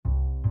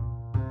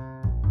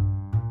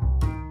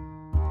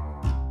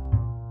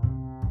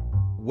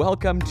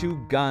Welcome to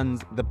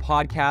Guns, the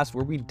podcast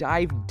where we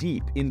dive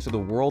deep into the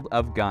world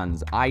of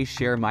guns. I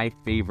share my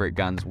favorite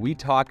guns. We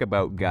talk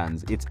about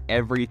guns. It's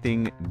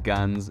everything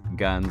guns,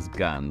 guns,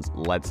 guns.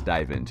 Let's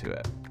dive into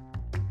it.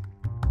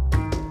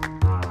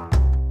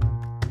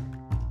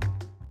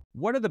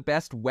 What are the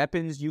best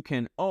weapons you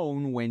can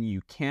own when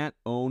you can't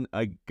own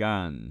a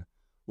gun?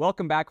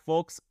 Welcome back,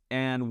 folks,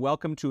 and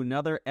welcome to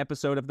another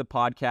episode of the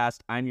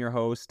podcast. I'm your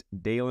host,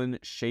 Dalen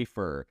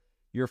Schaefer,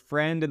 your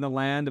friend in the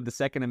land of the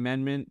Second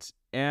Amendment,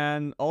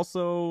 and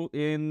also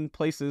in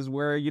places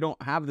where you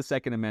don't have the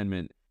Second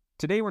Amendment.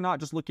 Today, we're not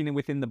just looking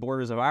within the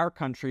borders of our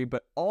country,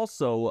 but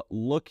also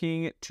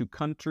looking to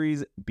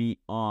countries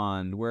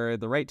beyond, where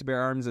the right to bear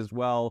arms is,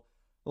 well,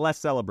 less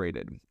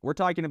celebrated. We're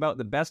talking about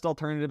the best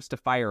alternatives to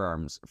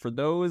firearms for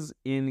those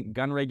in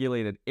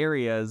gun-regulated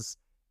areas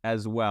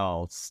as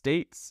well,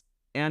 states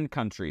and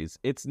countries.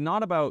 It's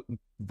not about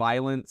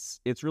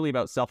violence, it's really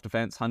about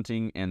self-defense,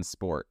 hunting, and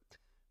sport.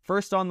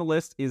 First on the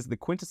list is the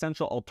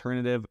quintessential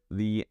alternative,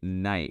 the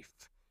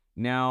knife.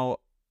 Now,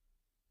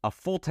 a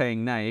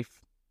full-tang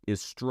knife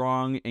is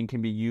strong and can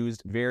be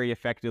used very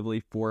effectively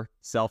for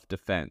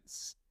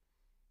self-defense.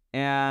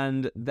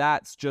 And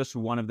that's just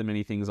one of the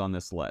many things on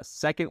this list.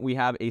 Second, we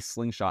have a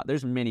slingshot.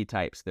 There's many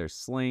types. There's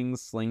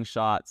slings,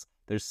 slingshots,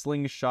 there's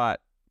slingshot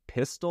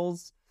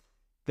pistols.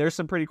 There's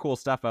some pretty cool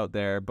stuff out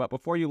there. But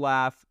before you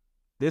laugh,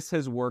 this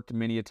has worked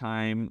many a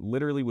time,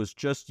 literally was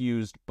just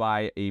used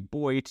by a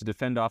boy to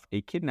defend off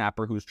a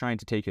kidnapper who was trying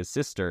to take his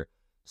sister.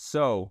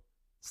 So,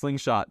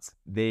 slingshots,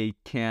 they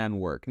can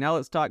work. Now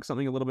let's talk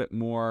something a little bit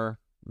more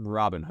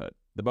Robin Hood,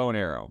 the bow and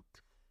arrow.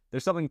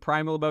 There's something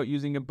primal about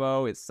using a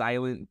bow. It's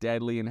silent,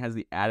 deadly, and has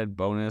the added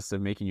bonus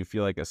of making you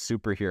feel like a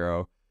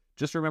superhero.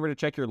 Just remember to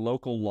check your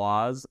local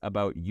laws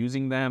about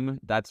using them.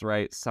 That's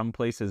right, some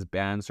places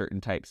ban certain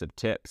types of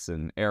tips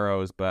and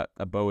arrows, but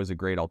a bow is a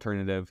great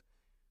alternative.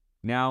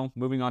 Now,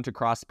 moving on to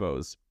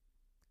crossbows.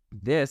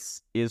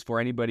 This is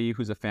for anybody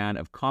who's a fan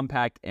of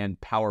compact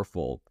and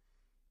powerful.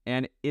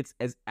 And it's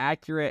as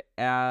accurate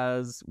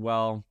as,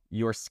 well,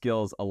 your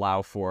skills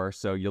allow for,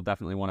 so you'll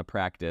definitely want to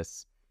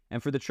practice.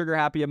 And for the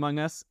trigger-happy among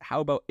us,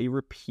 how about a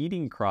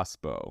repeating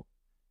crossbow?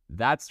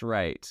 That's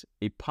right,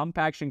 a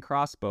pump-action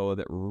crossbow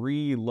that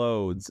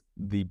reloads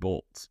the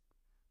bolt.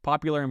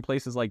 Popular in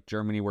places like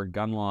Germany where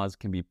gun laws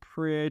can be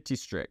pretty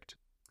strict.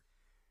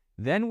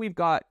 Then we've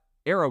got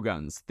arrow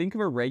guns. Think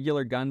of a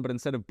regular gun, but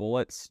instead of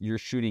bullets, you're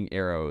shooting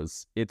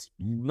arrows. It's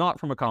not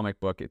from a comic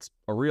book. It's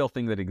a real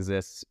thing that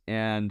exists.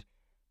 And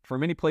for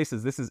many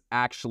places, this is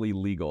actually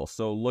legal.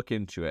 So look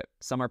into it.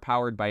 Some are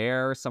powered by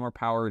air. Some are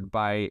powered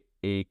by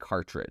a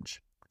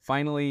cartridge.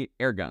 Finally,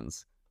 air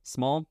guns.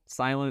 Small,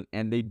 silent,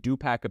 and they do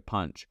pack a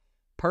punch.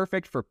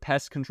 Perfect for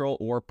pest control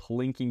or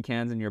plinking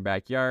cans in your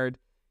backyard.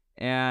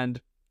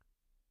 And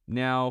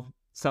now,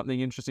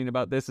 something interesting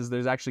about this is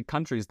there's actually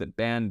countries that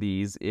ban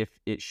these. If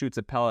it shoots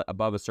a pellet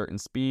above a certain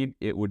speed,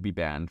 it would be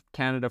banned.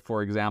 Canada,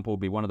 for example, would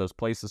be one of those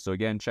places. So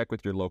again, check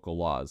with your local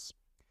laws.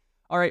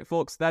 All right,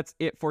 folks, that's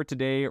it for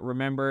today.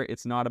 Remember,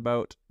 it's not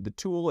about the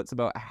tool, it's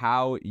about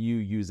how you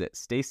use it.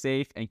 Stay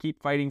safe and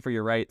keep fighting for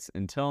your rights.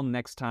 Until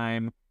next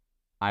time,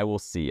 I will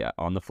see ya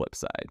on the flip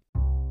side.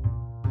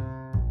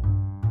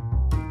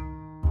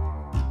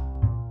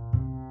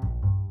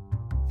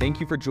 Thank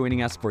you for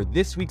joining us for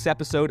this week's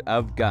episode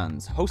of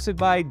Guns, hosted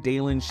by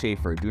Dalen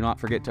Schaefer. Do not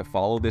forget to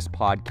follow this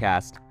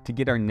podcast to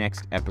get our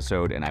next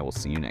episode, and I will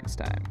see you next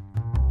time.